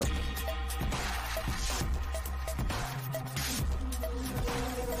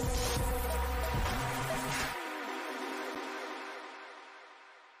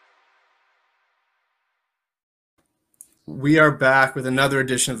We are back with another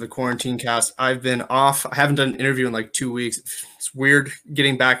edition of the Quarantine Cast. I've been off. I haven't done an interview in like 2 weeks. It's weird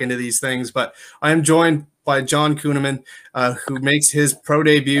getting back into these things, but I am joined by John Kuhneman, who makes his pro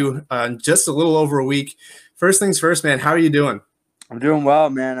debut in just a little over a week. First things first, man. How are you doing? I'm doing well,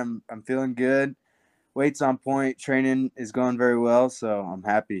 man. I'm feeling good. Weight's on point. Training is going very well, so I'm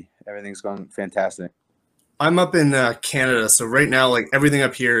happy. Everything's going fantastic. I'm up in Canada, so right now, like everything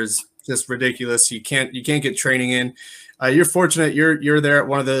up here is just ridiculous. You can't get training in. You're fortunate. You're there at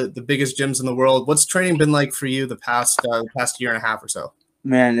one of the biggest gyms in the world. What's training been like for you the past year and a half or so?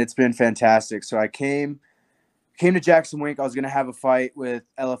 Man, it's been fantastic. So I came to Jackson Wink. I was gonna have a fight with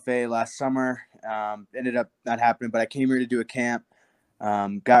LFA last summer. Ended up not happening, but I came here to do a camp.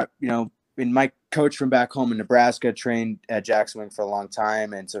 And my coach from back home in Nebraska trained at Jackson Wink for a long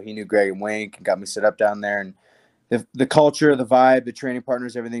time, and so he knew Greg and Wink and got me set up down there. And the culture, the vibe, the training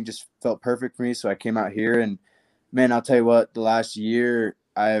partners, everything just felt perfect for me. So I came out here, and man, I'll tell you what, the last year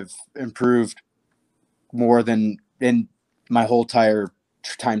I've improved more than in my whole entire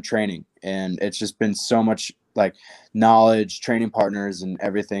time training, and it's just been so much like knowledge, training partners, and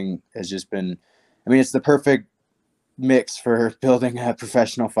everything has just been. I mean, it's the perfect mix for building a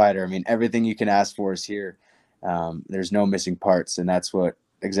professional fighter. I mean, everything you can ask for is here. There's no missing parts, and that's what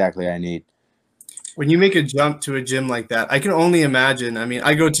exactly I need. When you make a jump to a gym like that, I can only imagine. I mean,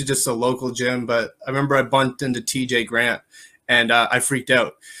 I go to just a local gym, but I remember I bumped into TJ Grant, and I freaked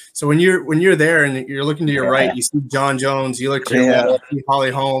out. So when you're there and you're looking to your right, you see John Jones. You look to your left, you see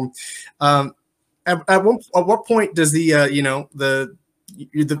Holly Holm. At what point does the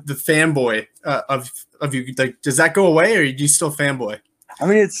fanboy of you, like, does that go away, or do you still fanboy? I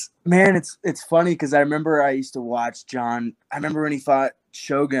mean, it's funny because I remember I used to watch John. I remember when he fought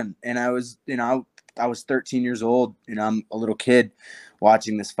Shogun, and I was 13 years old. I'm a little kid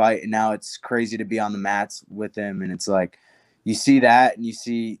watching this fight, and now it's crazy to be on the mats with him. And it's like you see that, and you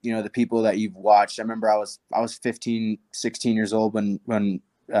see the people that you've watched. I remember I was 15, 16 years old when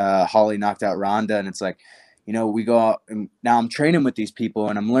Holly knocked out Ronda, and it's like we go out, and now I'm training with these people,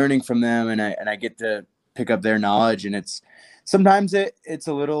 and I'm learning from them, and I get to pick up their knowledge, and sometimes it's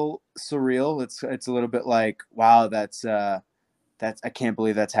a little surreal. It's a little bit like, wow, that's I can't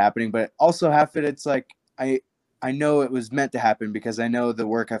believe that's happening. But also half of it's like I know it was meant to happen because I know the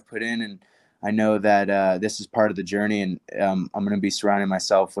work I've put in, and I know that this is part of the journey, and I'm going to be surrounding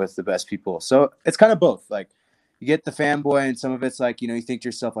myself with the best people. So it's kind of both. Like you get the fanboy, and some of it's like, you think to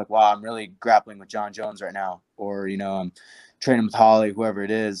yourself like, wow, I'm really grappling with John Jones right now, or I'm training with Holly, whoever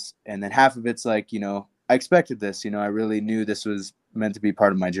it is. And then half of it's like, I expected this. I really knew this was meant to be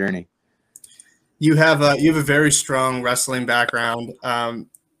part of my journey. You have a very strong wrestling background.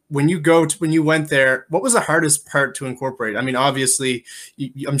 When you went there, what was the hardest part to incorporate? I mean, obviously,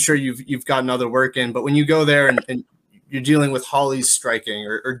 I'm sure you've gotten other work in, but when you go there and you're dealing with Holly's striking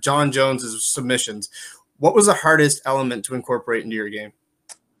or John Jones's submissions, what was the hardest element to incorporate into your game?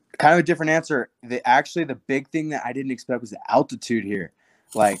 Kind of a different answer. The big thing that I didn't expect was the altitude here.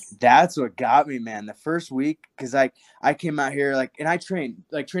 Like that's what got me, man. The first week, because I came out here and I train,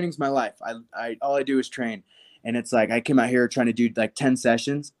 like training's my life. I all I do is train, and it's like I came out here trying to do like 10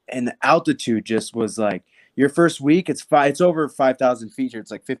 sessions, and the altitude just was like your first week. It's over 5,000 feet here.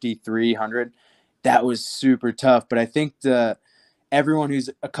 It's like 5,300. That was super tough. But I think everyone who's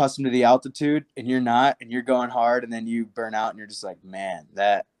accustomed to the altitude and you're not, and you're going hard, and then you burn out, and you're just like, man,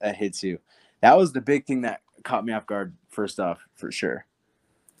 that hits you. That was the big thing that caught me off guard. First off, for sure.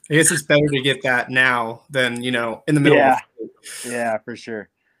 I guess it's better to get that now than in the middle. Yeah, for sure,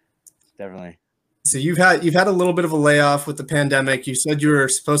 definitely. So you've had a little bit of a layoff with the pandemic. You said you were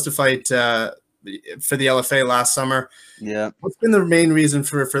supposed to fight for the LFA last summer. Yeah. What's been the main reason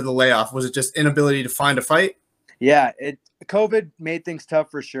for the layoff? Was it just inability to find a fight? Yeah, COVID made things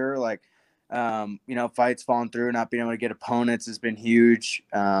tough for sure. Like, fights falling through, not being able to get opponents has been huge.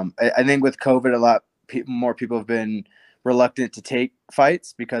 I think with COVID, more people have been reluctant to take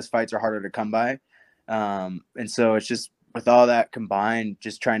fights because fights are harder to come by. And so it's just with all that combined,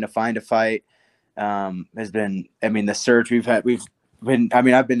 just trying to find a fight has been, the search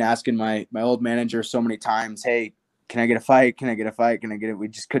I've been asking my old manager so many times, hey, can I get a fight? Can I get a fight? Can I get it? We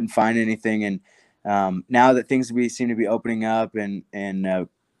just couldn't find anything. And now that things seem to be opening up and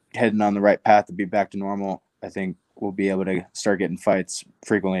heading on the right path to be back to normal, I think we'll be able to start getting fights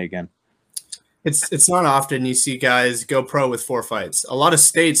frequently again. It's not often you see guys go pro with 4 fights. A lot of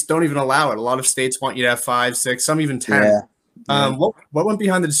states don't even allow it. A lot of states want you to have 5, 6, some even 10. Yeah. What went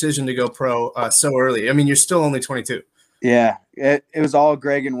behind the decision to go pro so early? I mean, you're still only 22. Yeah, it was all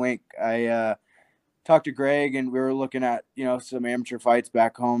Greg and Wink. talked to Greg, and we were looking at, some amateur fights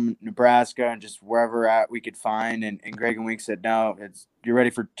back home in Nebraska and just wherever we could find. And Greg and Wink said, no, you're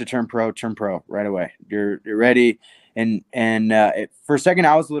ready to turn pro right away. You're ready. And for a second,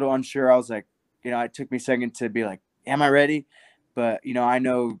 I was a little unsure. I was like, it took me a second to be like, am I ready? But, I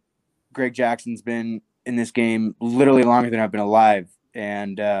know Greg Jackson's been in this game literally longer than I've been alive.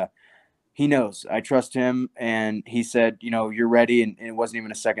 And, he knows. I trust him, and he said, you're ready, and it wasn't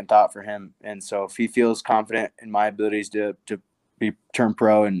even a second thought for him. And so if he feels confident in my abilities to turn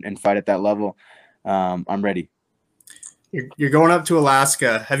pro and fight at that level, I'm ready. You're going up to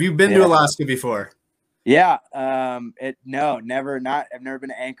Alaska. Have you been to Alaska before? Yeah. No, never. I've never been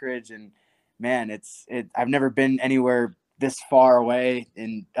to Anchorage, and man, I've never been anywhere this far away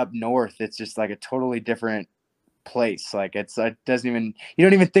and up north. It's just like a totally different place. Like it doesn't even, you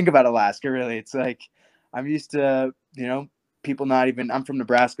don't even think about Alaska really. It's like I'm used to, people not even, I'm from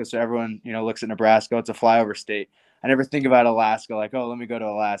Nebraska, so everyone, looks at Nebraska, it's a flyover state. I never think about Alaska like, oh, let me go to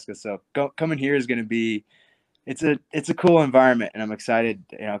Alaska. So coming here is going to be, it's a cool environment, and I'm excited,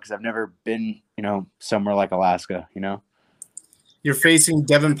 because I've never been, somewhere like Alaska. You're facing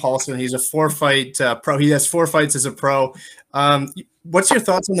Devin Paulson. He's a 4-fight pro. He has 4 fights as a pro. What's your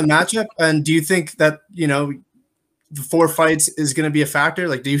thoughts on the matchup? And do you think that, the 4 fights is going to be a factor?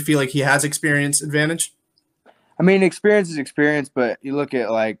 Like, do you feel like he has experience advantage? I mean, experience is experience, but you look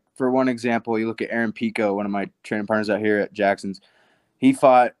at, like, for one example, you look at Aaron Pico, one of my training partners out here at Jackson's. He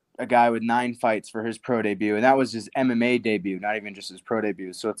fought a guy with 9 fights for his pro debut, and that was his MMA debut, not even just his pro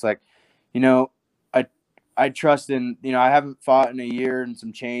debut. So it's like, I trust in, I haven't fought in a year and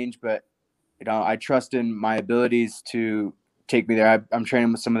some change, but, I trust in my abilities to take me there. I'm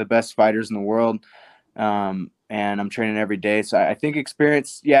training with some of the best fighters in the world. And I'm training every day. So I think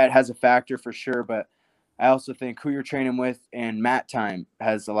experience, it has a factor for sure. But I also think who you're training with and mat time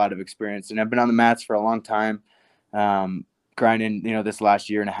has a lot of experience. And I've been on the mats for a long time, grinding, this last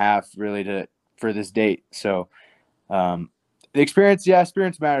year and a half really for this date. So the experience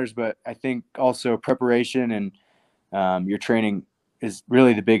matters. But I think also preparation and your training is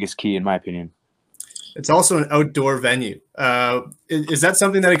really the biggest key, in my opinion. It's also an outdoor venue. Is that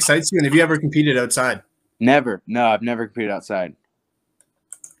something that excites you? And have you ever competed outside? Never. No, I've never competed outside.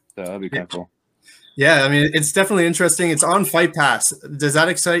 So that'll be kind of cool. Yeah, I mean, it's definitely interesting. It's on Fight Pass. Does that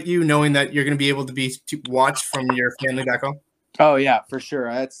excite you, knowing that you're going to be able to watch from your family back home? Oh yeah, for sure.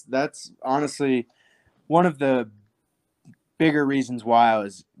 That's honestly one of the bigger reasons why I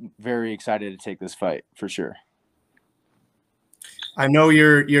was very excited to take this fight, for sure. I know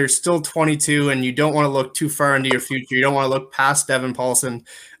you're still 22 and you don't want to look too far into your future. You don't want to look past Devin Paulson.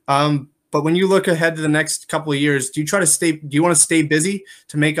 But when you look ahead to the next couple of years, do you want to stay busy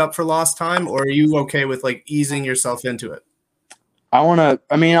to make up for lost time, or are you okay with like easing yourself into it?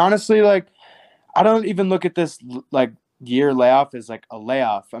 Honestly, like, I don't even look at this like year layoff as like a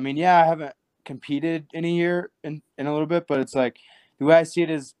layoff. I mean, yeah, I haven't competed in a year in a little bit, but it's like the way I see it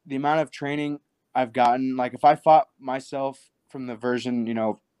is the amount of training I've gotten. Like if I fought myself from the version,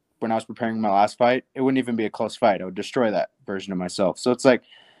 when I was preparing my last fight, it wouldn't even be a close fight. I would destroy that version of myself. So it's like,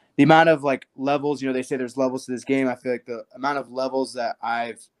 the amount of like levels, they say there's levels to this game. I feel like the amount of levels that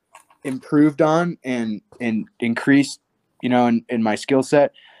I've improved on and increased, in my skill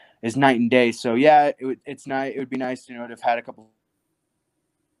set is night and day. So yeah, it would be nice, to have had a couple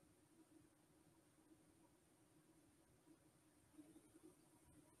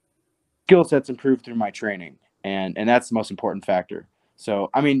skill sets improved through my training. And that's the most important factor. So,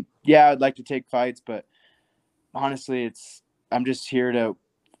 I mean, yeah, I'd like to take fights, but honestly, I'm just here to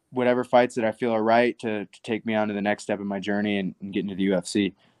whatever fights that I feel are right to take me on to the next step in my journey and get into the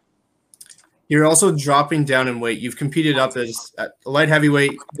UFC. You're also dropping down in weight. You've competed up as a light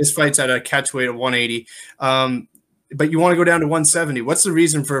heavyweight. This fight's at a catch weight of 180. But you want to go down to 170. What's the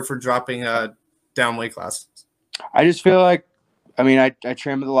reason for dropping down weight class? I just feel like, I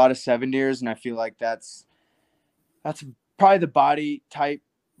train with a lot of 70ers, and I feel like that's probably the body type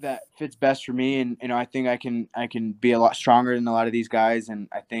that fits best for me. And, I think I can be a lot stronger than a lot of these guys. And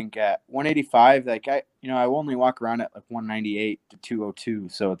I think at 185, like I only walk around at like 198 to 202.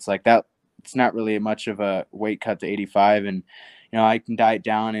 So it's like that, it's not really much of a weight cut to 85. And, I can diet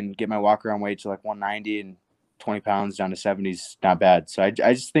down and get my walk around weight to like 190, and 20 pounds down to 70s, not bad. So I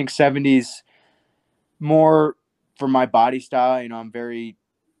just think 70s more for my body style. I'm very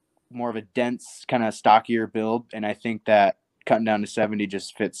more of a dense kind of stockier build. And I think that cutting down to 70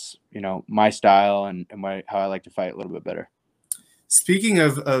 just fits, my style and how I like to fight a little bit better. Speaking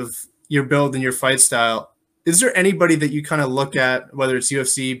of your build and your fight style, is there anybody that you kind of look at, whether it's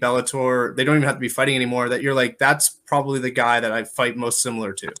UFC, Bellator, they don't even have to be fighting anymore, that you're like, that's probably the guy that I fight most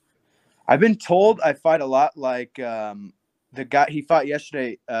similar to? I've been told I fight a lot like the guy he fought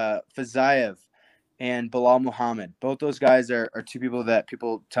yesterday, Fazayev and Bilal Muhammad. Both those guys are two people that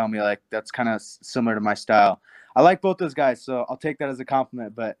people tell me like that's kind of similar to my style. I like both those guys, so I'll take that as a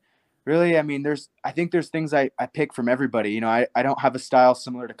compliment. But really, I mean, I think there's things I pick from everybody. You know, I don't have a style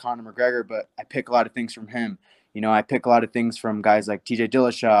similar to Conor McGregor, but I pick a lot of things from him. You know, I pick a lot of things from guys like TJ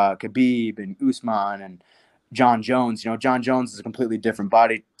Dillashaw, Khabib, and Usman, and John Jones. You know, John Jones is a completely different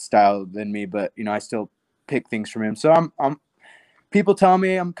body style than me, but you know, I still pick things from him. So I'm people tell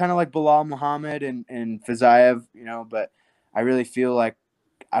me I'm kind of like Bilal Muhammad and Fazayev, you know, but I really feel like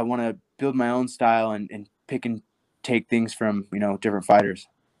I want to build my own style and pick and take things from, you know, different fighters.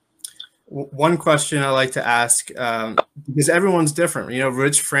 One question I like to ask, because everyone's different. You know,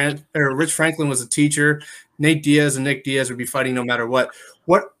 Rich Franklin was a teacher. Nate Diaz and Nick Diaz would be fighting no matter what.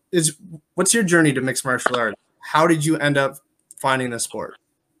 What's your journey to mixed martial arts? How did you end up finding the sport?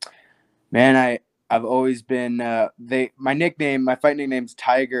 Man, I've always been my fight nickname's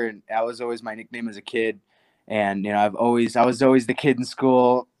Tiger, and that was always my nickname as a kid. And you know, I was always the kid in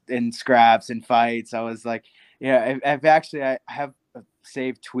school in scraps and fights. I was like, yeah, I have a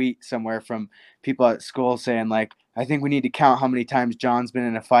saved tweet somewhere from people at school saying like, I think we need to count how many times John's been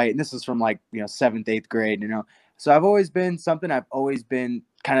in a fight. And this was from like, you know, 7th, 8th grade, you know. So I've always been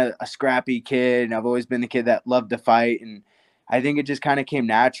kind of a scrappy kid, and I've always been the kid that loved to fight. And I think it just kind of came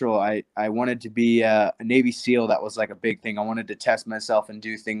natural. I wanted to be a Navy SEAL. That was like a big thing. I wanted to test myself and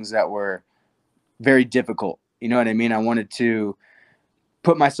do things that were very difficult. You know what I mean? I wanted to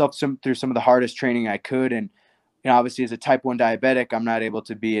put myself through some of the hardest training I could. And, you know, obviously as a type 1 diabetic, I'm not able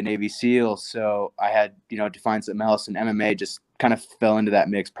to be a Navy SEAL. So I had, you know, to find something else, and MMA just kind of fell into that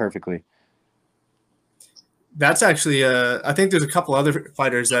mix perfectly. That's actually, I think there's a couple other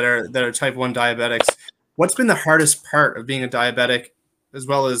fighters that are type 1 diabetics. What's been the hardest part of being a diabetic, as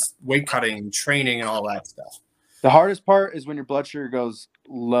well as weight cutting and training and all that stuff? The hardest part is when your blood sugar goes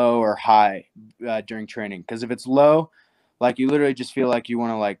low or high during training. Because if it's low, like you literally just feel like you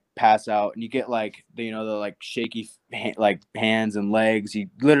want to like pass out, and you get like the like shaky like hands and legs. You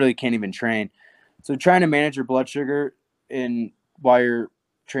literally can't even train. So trying to manage your blood sugar while you're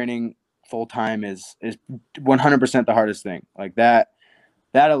training full time is 100% the hardest thing. Like that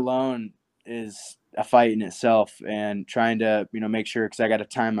alone is a fight in itself, and trying to, you know, make sure, because I got to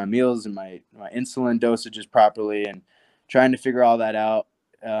time my meals and my insulin dosages properly, and trying to figure all that out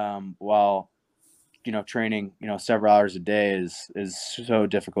while, you know, training, you know, several hours a day is so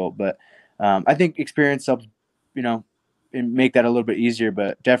difficult. But I think experience helps, you know, and make that a little bit easier.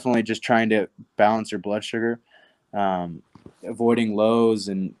 But definitely just trying to balance your blood sugar, avoiding lows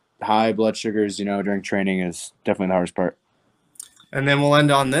and high blood sugars, you know, during training is definitely the hardest part. And then we'll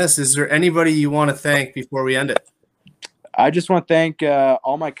end on this. Is there anybody you want to thank before we end it? I just want to thank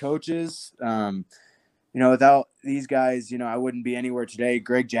all my coaches. You know, without these guys, you know, I wouldn't be anywhere today.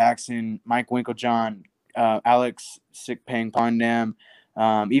 Greg Jackson, Mike Winklejohn, Alex Sikpang Pondam,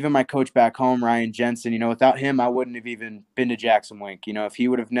 even my coach back home, Ryan Jensen. You know, without him, I wouldn't have even been to Jackson Wink. You know, if he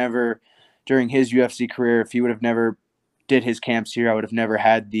would have never, during his UFC career, if he would have never did his camps here, I would have never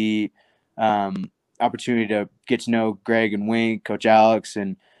had the opportunity to get to know Greg and Wink, Coach Alex,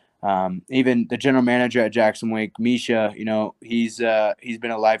 and even the general manager at Jackson Wink, Misha. You know, he's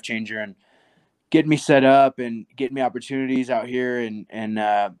been a life changer and getting me set up and getting me opportunities out here, and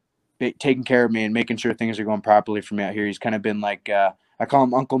taking care of me and making sure things are going properly for me out here. He's kind of been like, I call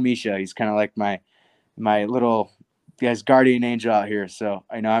him Uncle Misha. He's kind of like my little guy's guardian angel out here. So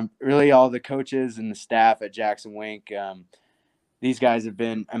I know I'm really all the coaches and the staff at Jackson Wink. These guys have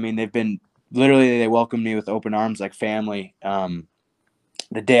been, I mean, they've been literally, they welcomed me with open arms like family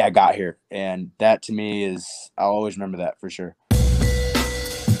the day I got here. And that to me I'll always remember that for sure.